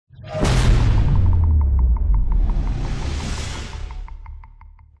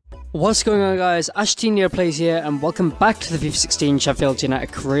What's going on, guys? Ashtinho Plays here, and welcome back to the FIFA 16 Sheffield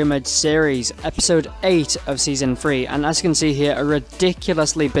United Career Mode series, episode 8 of season 3. And as you can see here, a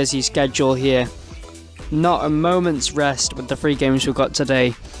ridiculously busy schedule here. Not a moment's rest with the 3 games we've got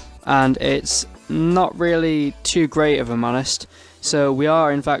today, and it's not really too great, if I'm honest. So we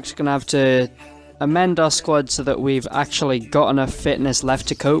are in fact going to have to amend our squad so that we've actually got enough fitness left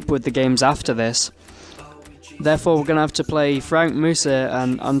to cope with the games after this. Therefore, we're going to have to play Frank Musa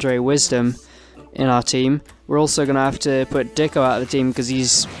and Andre Wisdom in our team. We're also going to have to put Dicko out of the team because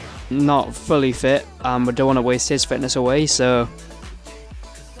he's not fully fit, and we don't want to waste his fitness away. So,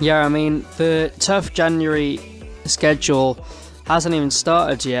 yeah, I mean, the tough January schedule hasn't even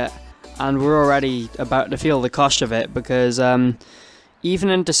started yet, and we're already about to feel the cost of it because even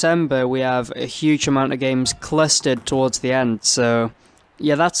in December, we have a huge amount of games clustered towards the end. So,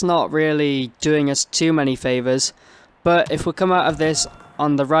 yeah, that's not really doing us too many favours, but if we come out of this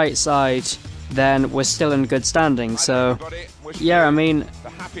on the right side, then we're still in good standing. So, yeah, I mean,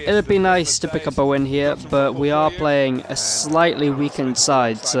 it'd be nice to pick up a win here, but we are playing a slightly weakened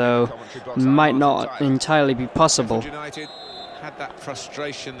side, so it might not entirely be possible. Had that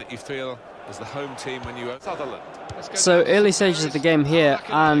frustration that you feel as the home team when you Sutherland. So, early stages of the game here,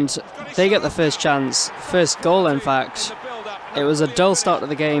 and they get the first chance, first goal in fact. It was a dull start to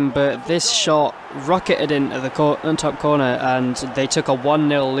the game, but this shot rocketed into the top corner and they took a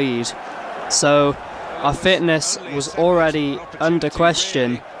 1-0 lead. So our fitness was already under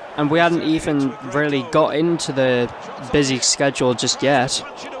question, and we hadn't even really got into the busy schedule just yet.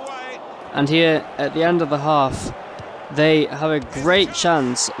 And here at the end of the half, they have a great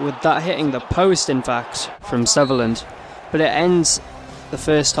chance with that hitting the post, in fact, from Sutherland. But it ends the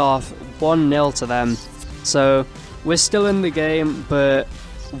first half 1-0 to them. So we're still in the game, but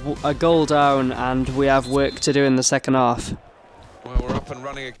a goal down, and we have work to do in the second half. Well, we're up and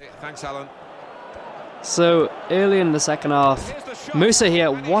running again. Thanks, Alan. So, early in the second half, Musa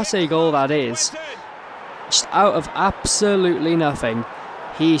here, what a goal that is. Just out of absolutely nothing.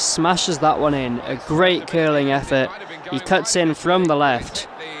 He smashes that one in, a great curling effort. He cuts in from the left,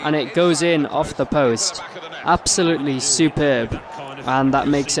 and it goes in off the post. Absolutely superb, and that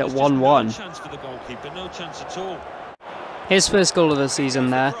makes it 1-1. His first goal of the season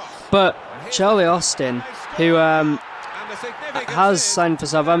there, but Charlie Austin, who has signed for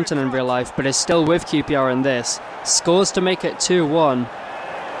Southampton in real life but is still with QPR in this, scores to make it 2-1,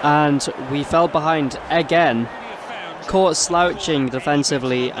 and we fell behind again, caught slouching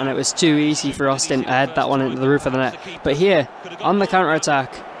defensively, and it was too easy for Austin to head that one into the roof of the net. But here, on the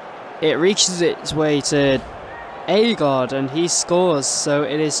counter-attack, it reaches its way to Agard and he scores, so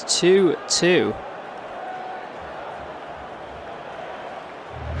it is 2-2.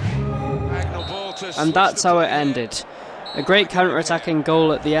 And that's how it ended. A great counter-attacking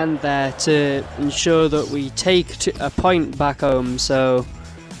goal at the end there to ensure that we take a point back home. So,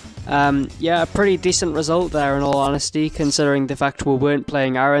 yeah, a pretty decent result there in all honesty, considering the fact we weren't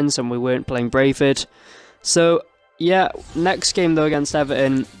playing Aarons and we weren't playing Brayford. So, yeah, next game though against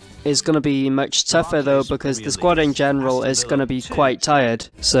Everton is going to be much tougher though, because the squad in general is going to be quite tired.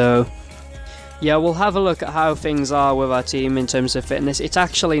 So, yeah, we'll have a look at how things are with our team in terms of fitness. It's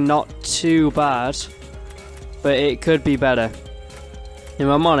actually not too bad, but it could be better. If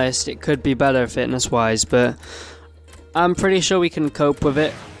I'm honest, it could be better fitness-wise, but I'm pretty sure we can cope with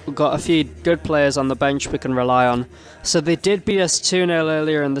it. We've got a few good players on the bench we can rely on. So they did beat us 2-0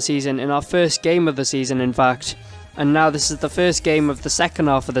 earlier in the season, in our first game of the season, in fact. And now this is the first game of the second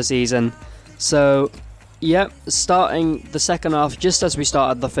half of the season. So, yep, starting the second half just as we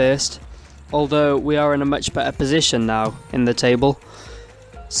started the first. Although we are in a much better position now in the table.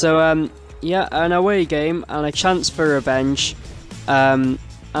 So, yeah, an away game and a chance for revenge. And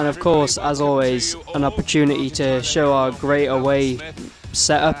of course, as always, an opportunity to show our great away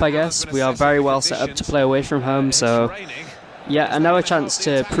setup, I guess. We are very well set up to play away from home. So, yeah, another chance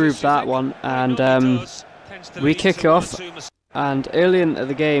to prove that one. And we kick off. And early into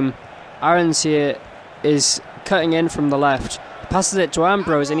the game, Aarons here is cutting in from the left. Passes it to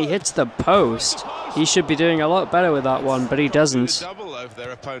Ambrose and he hits the post. He should be doing a lot better with that one, but he doesn't.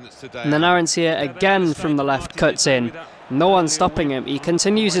 And then Aarons here again from the left cuts in. No one stopping him. He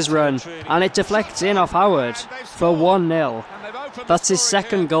continues his run and it deflects in off Howard for 1-0. That's his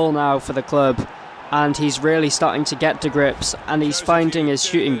second goal now for the club, and he's really starting to get to grips and he's finding his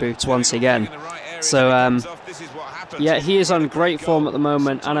shooting boots once again. So yeah, he is on great form at the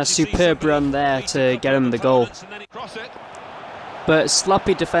moment, and a superb run there to get him the goal. But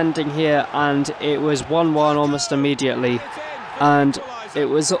sloppy defending here, and it was 1-1 almost immediately. And it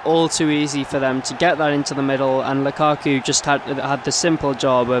was all too easy for them to get that into the middle, and Lukaku just had the simple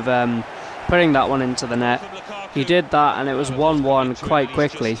job of putting that one into the net. He did that, and it was 1-1 quite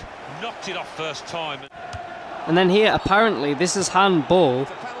quickly. Knocked it off first time. And then here, apparently, this is handball,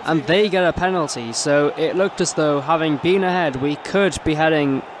 and they get a penalty. So it looked as though, having been ahead, we could be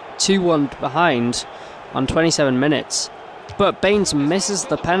heading 2-1 behind on 27 minutes. But Baines misses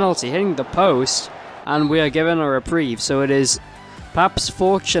the penalty, hitting the post, and we are given a reprieve. So it is, perhaps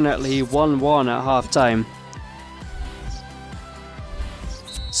fortunately, 1-1 at half-time.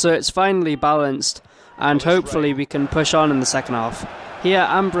 So it's finally balanced, and hopefully we can push on in the second half. Here,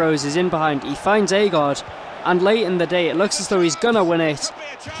 Ambrose is in behind, he finds Agard, and late in the day it looks as though he's gonna win it.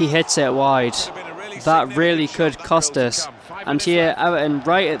 He hits it wide. That really could cost us. And here, Everton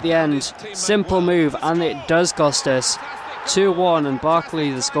right at the end, simple move, and it does cost us. 2-1, and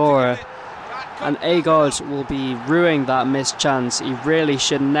Barkley the scorer. And Agard will be ruining that missed chance. He really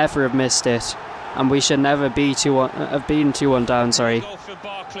should never have missed it. And we should never be have been 2-1 down, sorry.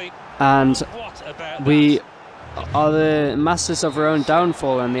 And we are the masters of our own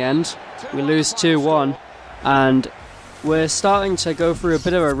downfall in the end. We lose 2-1, and we're starting to go through a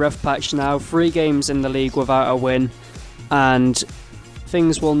bit of a rough patch now. 3 games in the league without a win, and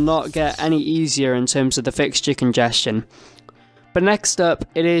things will not get any easier in terms of the fixture congestion. But next up,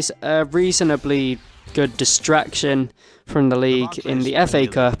 it is a reasonably good distraction from the league in the FA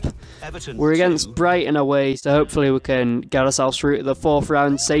Cup. We're against Brighton away, so hopefully we can get ourselves through to the 4th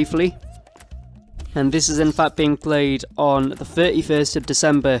round safely. And this is in fact being played on the 31st of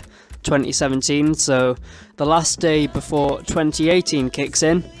December 2017, so the last day before 2018 kicks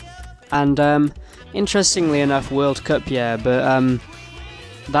in. And interestingly enough, World Cup year, but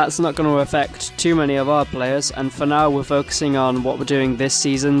that's not going to affect too many of our players, and for now we're focusing on what we're doing this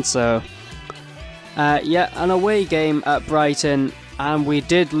season. So yeah, an away game at Brighton, and we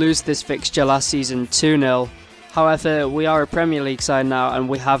did lose this fixture last season 2-0. However, we are a Premier League side now, and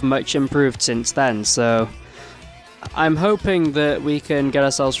we have much improved since then, so I'm hoping that we can get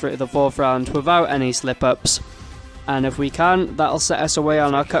ourselves through to the 4th round without any slip-ups. And if we can, that'll set us away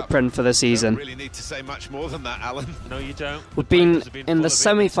on our cup run for the season. Really need to say much more than that, Alan. No, you don't. We've been in the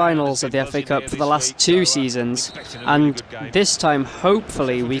semi-finals of the FA Cup for the last 2 seasons, and this time,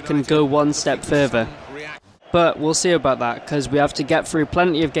 hopefully, we can go one step further. But we'll see about that, because we have to get through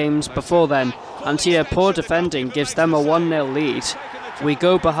plenty of games before then, and here poor defending gives them a 1-0 lead. We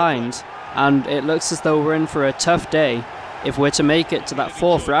go behind, and it looks as though we're in for a tough day if we're to make it to that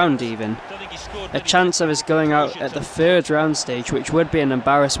 4th round even. A chance of us going out at the 3rd round stage, which would be an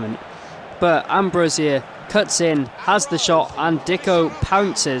embarrassment. But Ambrose here cuts in, has the shot, and Dicko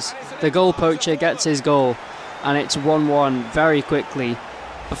pounces. The goal poacher gets his goal, and it's 1-1 very quickly.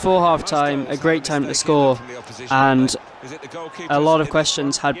 Before half time, a great time to score, and a lot of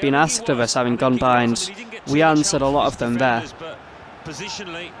questions had been asked of us having gone behind. We answered a lot of them there.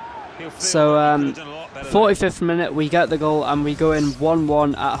 So 45th minute we get the goal, and we go in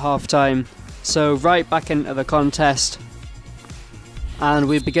 1-1 at half time. So right back into the contest, and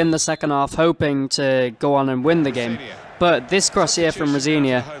we begin the second half hoping to go on and win the game. But this cross here from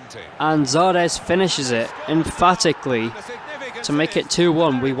Rosinia, and Zardes finishes it emphatically to make it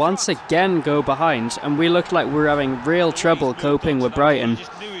 2-1. We once again go behind, and we looked like we were having real trouble coping with Brighton,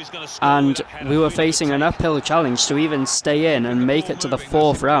 and we were facing an uphill challenge to even stay in and make it to the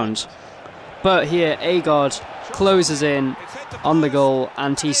 4th round. But here Agard closes in on the goal,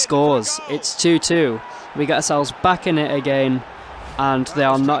 and he scores. It's 2-2. We get ourselves back in it again, and they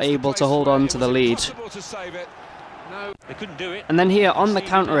are not able to hold on to the lead. And then here on the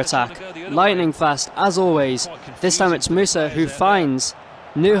counter-attack, lightning fast as always. This time it's Musa who finds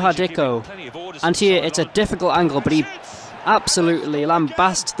Nuha Dicko, and here it's a difficult angle, but he absolutely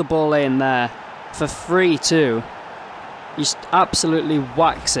lambasts the ball in there for 3-2. He just absolutely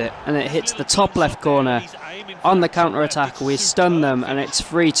whacks it, and it hits the top left corner. On the counter-attack we stun them, and it's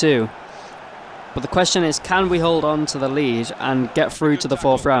 3-2. But the question is, can we hold on to the lead and get through to the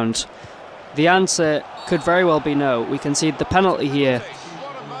 4th round? The answer could very well be no. We concede the penalty here,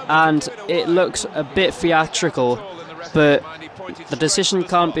 and it looks a bit theatrical, but the decision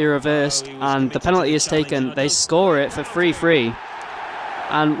can't be reversed, and the penalty is taken. They score it for 3-3,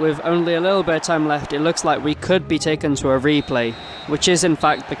 and with only a little bit of time left, it looks like we could be taken to a replay, which is in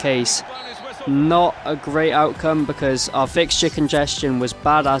fact the case. Not a great outcome, because our fixture congestion was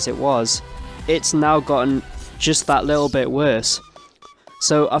bad as it was. It's now gotten just that little bit worse.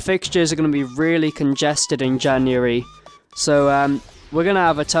 So our fixtures are going to be really congested in January. So we're going to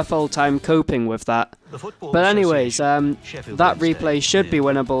have a tough old time coping with that. But anyways, that replay should be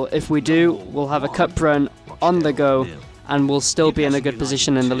winnable. If we do, we'll have a cup run on the go, and we'll still be in a good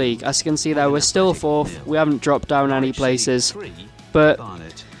position in the league. As you can see there, we're still 4th, we haven't dropped down any places, but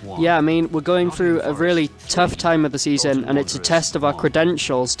yeah, I mean, we're going through a really tough time of the season, and it's a test of our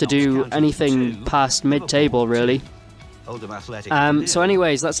credentials to do anything past mid-table, really. So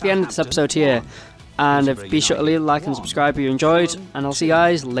anyways, that's the end of this episode here, and be sure to leave a like and subscribe if you enjoyed, and I'll see you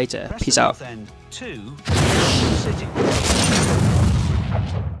guys later. Peace out.